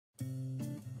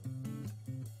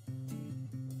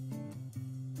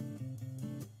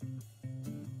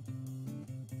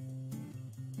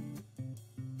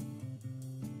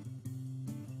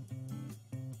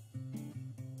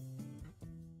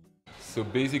So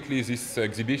basically, this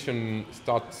exhibition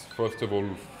starts, first of all,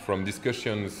 from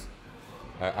discussions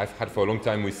I've had for a long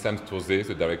time with Sam Torzé,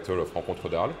 the director of Rencontres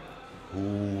d'Arles,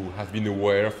 who has been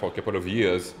aware for a couple of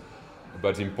years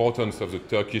about the importance of the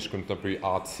Turkish contemporary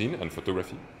art scene and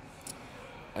photography.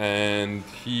 And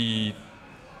he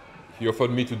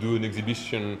offered me to do an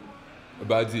exhibition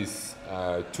about this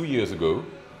 2 years ago,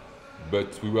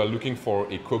 but we were looking for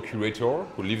a co-curator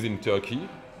who lives in Turkey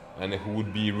and who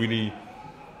would be really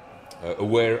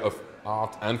aware of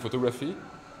art and photography.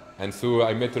 And so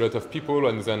I met a lot of people,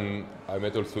 and then I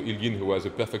met also Ilgın, who was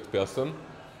a perfect person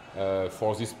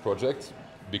for this project,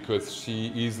 because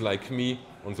she is like me,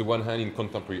 on the one hand in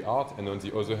contemporary art, and on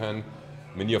the other hand,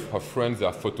 many of her friends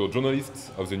are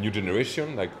photojournalists of the new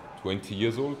generation, like 20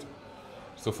 years old.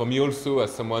 So for me also,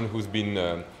 as someone who's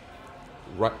been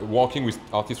working with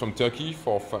artists from Turkey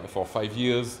for 5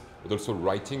 years, but also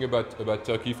writing about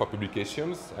Turkey for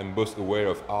publications, I'm both aware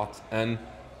of art and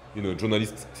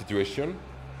journalist situation.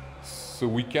 So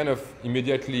we kind of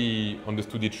immediately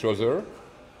understood each other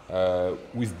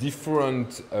with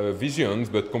different visions,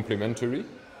 but complementary.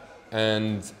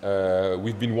 And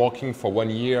we've been working for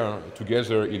 1 year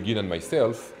together, Ilgın and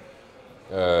myself,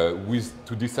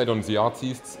 to decide on the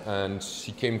artists. And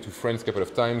she came to France a couple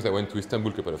of times. I went to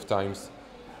Istanbul a couple of times.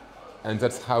 And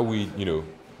that's how we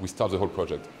start the whole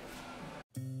project.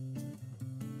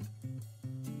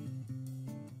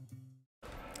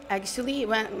 Actually,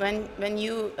 when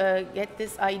you get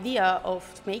this idea of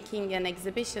making an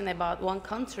exhibition about one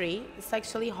country, it's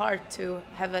actually hard to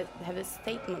have a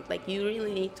statement. Like, you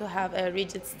really need to have a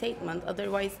rigid statement.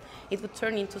 Otherwise, it would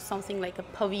turn into something like a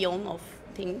pavilion of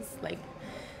things. Like,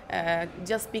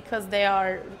 just because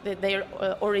their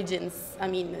origins. I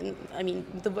mean,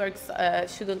 the works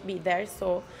shouldn't be there.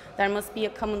 So there must be a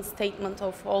common statement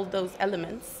of all those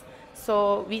elements.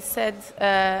 So we said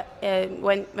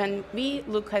when we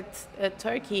look at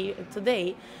Turkey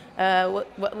today,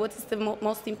 what is the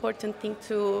most important thing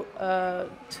to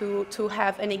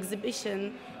have an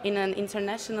exhibition in an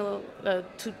international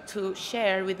to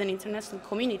share with an international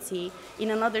community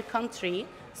in another country.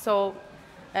 So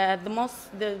the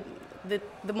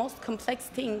most complex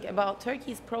thing about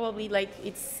Turkey is probably like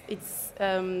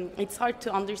it's hard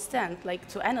to understand, like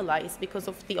to analyze because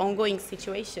of the ongoing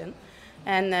situation.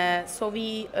 And so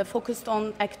we focused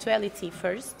on actuality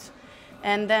first,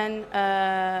 and then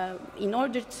in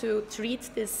order to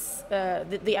treat this,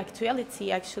 the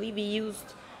actuality, actually we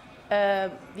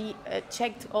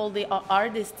checked all the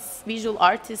artists, visual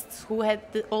artists who had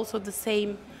also the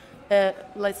same,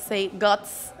 let's say,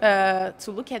 guts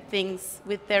to look at things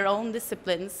with their own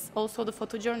disciplines, also the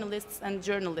photojournalists and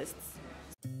journalists.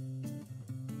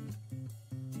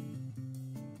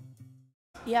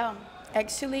 Yeah.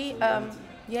 Actually,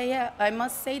 I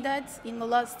must say that in the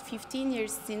last 15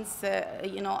 years, since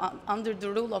under the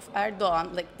rule of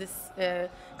Erdogan, like this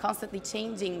constantly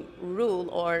changing rule,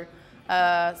 or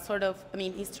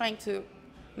he's trying to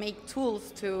make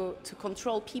tools to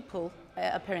control people,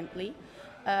 apparently.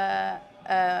 There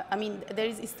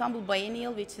is Istanbul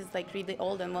Biennial, which is like really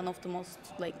old and one of the most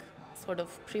like sort of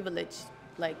privileged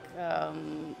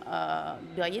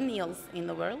biennials in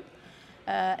the world.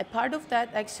 A part of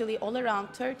that, actually, all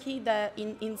around Turkey, that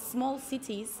in small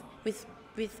cities with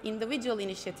individual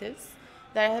initiatives,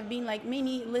 there have been like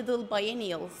many little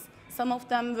biennials. Some of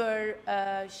them were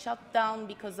shut down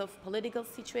because of political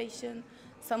situation.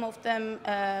 Some of them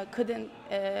couldn't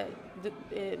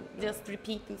just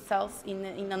repeat themselves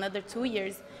in another 2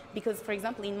 years because, for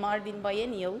example, in Mardin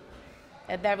Biennial,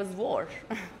 there was war.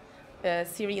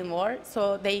 Syrian war,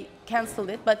 so they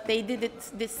cancelled it, but they did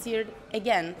it this year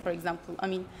again, for example. I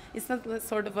mean, it's not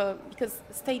sort of because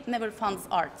state never funds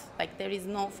art, like there is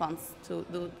no funds to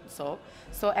do so.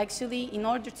 So actually, in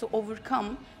order to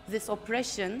overcome this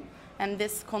oppression and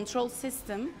this control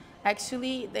system,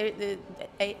 actually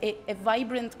a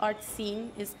vibrant art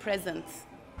scene is present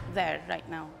there right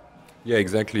now. Yeah,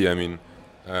 exactly. I mean,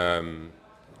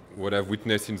 what I've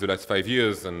witnessed in the last 5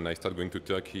 years, and I started going to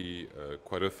Turkey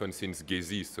quite often since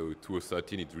Gezi, so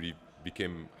 2013, it really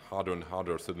became harder and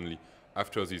harder suddenly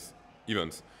after these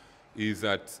events, is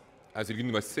that, as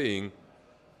Ilgın was saying,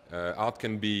 art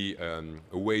can be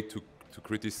a way to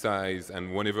criticize,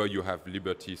 and whenever you have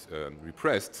liberties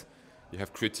repressed, you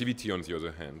have creativity on the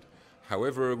other hand.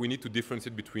 However, we need to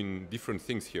differentiate between different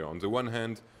things here. On the one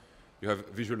hand, you have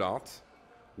visual art,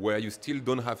 where you still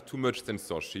don't have too much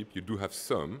censorship. You do have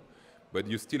some, but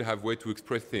you still have way to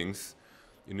express things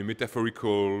in a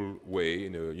metaphorical way,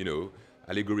 in a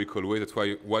allegorical way. That's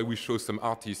why we show some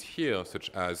artists here, such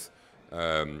as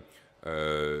Ali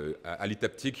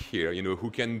Taptik here, who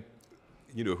can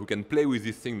who can play with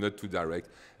this thing, not too direct.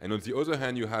 And on the other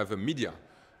hand, you have a media.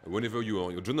 Whenever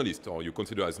you're a journalist or you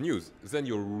consider as news, then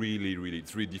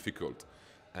it's really difficult.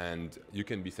 And you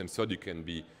can be censored, you can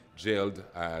be jailed,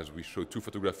 as we show 2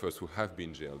 photographers who have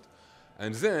been jailed.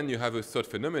 And then you have a third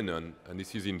phenomenon, and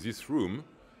this is in this room,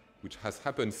 which has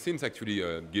happened since actually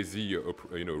Gezi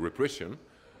repression,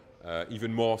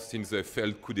 even more since the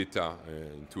failed coup d'etat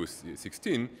in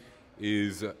 2016,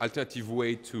 is an alternative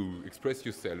way to express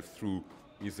yourself through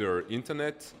either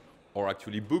internet or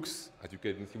actually books, as you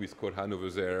can see with colonne over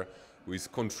there, with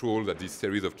Control, that this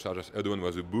series of charges Erdogan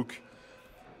was a book.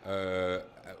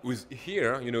 With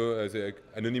here, the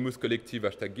anonymous collective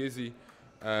 #Gezi,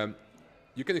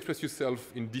 you can express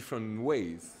yourself in different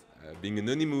ways. Being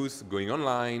anonymous, going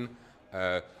online.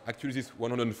 Actually, these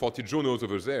 140 journals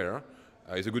over there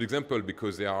is a good example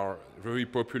because they are very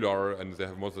popular and they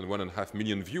have more than 1.5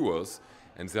 million viewers,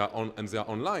 and they are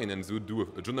online and they do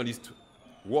a journalist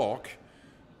work.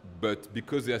 But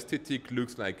because the aesthetic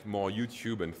looks like more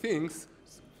YouTube and things,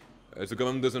 the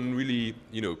government doesn't really,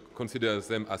 consider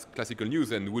them as classical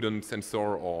news and wouldn't censor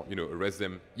or, arrest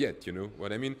them yet. You know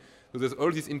what I mean? So there's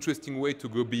all this interesting way to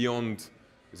go beyond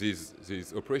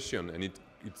this oppression, and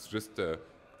it's just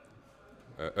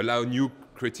allow new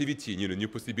creativity, new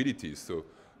possibilities. So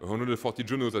 140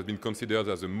 journals has been considered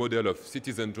as a model of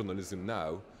citizen journalism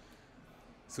now.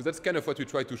 So that's kind of what we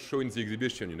try to show in the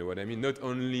exhibition. You know what I mean? Not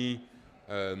only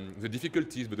the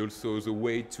difficulties, but also the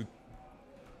way to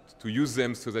use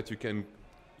them so that you can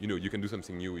do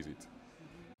something new with it.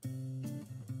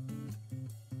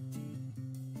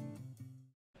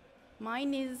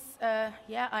 Mine is,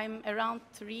 I'm around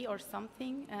 3 or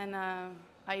something, and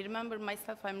I remember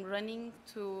myself, I'm running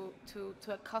to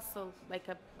a castle, like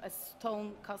a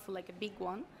stone castle, like a big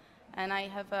one, and I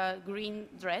have a green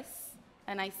dress,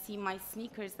 and I see my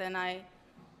sneakers, and I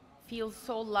feel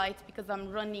so light because I'm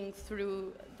running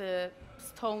through the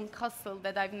stone castle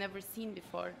that I've never seen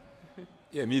before.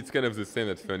 Yeah, me it's kind of the same,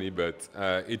 that's funny, but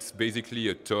it's basically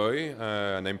a toy,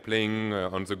 and I'm playing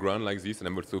on the ground like this, and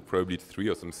I'm also probably 3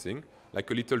 or something,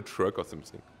 like a little truck or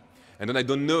something. And then I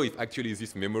don't know if actually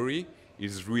this memory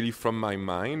is really from my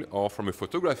mind or from a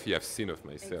photography I've seen of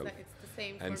myself. Exactly. It's the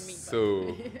same and for me.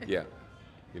 So, yeah,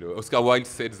 Oscar Wilde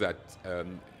said that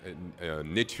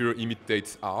nature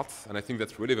imitates art, and I think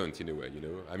that's relevant in a way.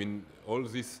 I mean, all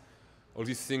these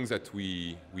things that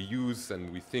we use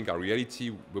and we think are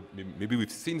reality, maybe we've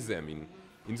seen them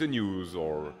in the news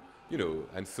or,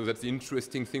 and so that's the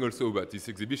interesting thing also about this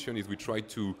exhibition is we try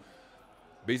to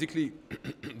basically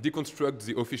deconstruct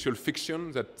the official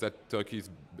fiction that Turkey is,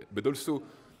 but also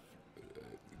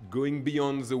going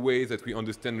beyond the way that we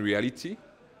understand reality,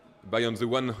 by on the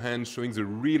one hand showing the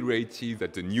real reality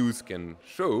that the news can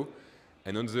show,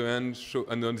 and on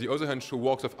the other hand show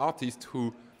works of artists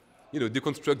who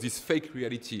deconstruct this fake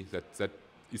reality that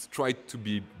is tried to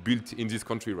be built in this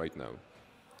country right now.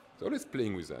 So always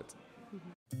playing with that.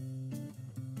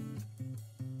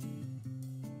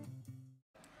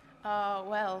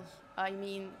 Well, I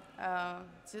mean,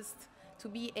 just to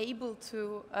be able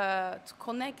to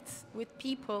connect with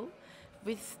people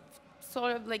with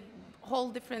sort of like whole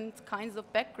different kinds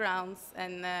of backgrounds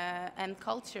and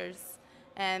cultures,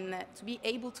 and to be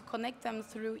able to connect them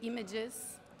through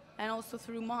images and also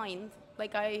through mind.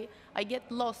 Like I get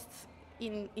lost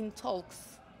in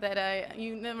talks that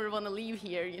you never want to leave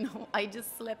here. I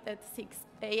just slept at 6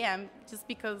 a.m. just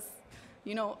because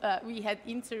we had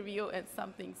interview and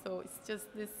something. So it's just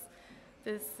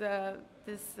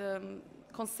this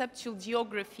conceptual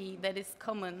geography that is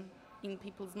common in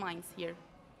people's minds here.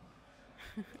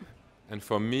 And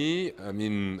for me, I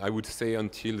mean, I would say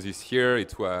until this year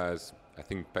it was, I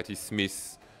think, Patti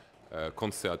Smith's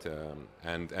concert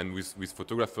and with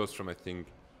photographers from, I think,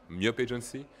 Myop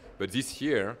Agency. But this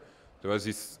year there was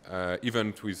this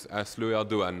event with Aslı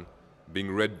Erdoğan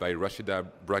being read by Rashida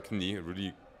Brakni, a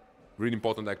really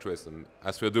important actress. And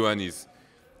Aslı Erdoğan is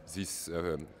this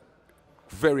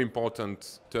very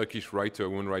important Turkish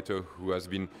woman writer who has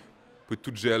been put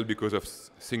to jail because of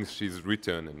things she's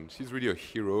written, and she's really a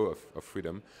hero of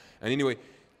freedom. And anyway,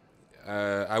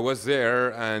 I was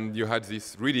there, and you had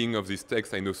this reading of this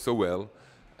text I know so well,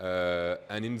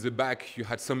 and in the back you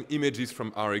had some images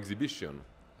from our exhibition,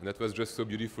 and that was just so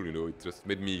beautiful. It just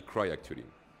made me cry actually.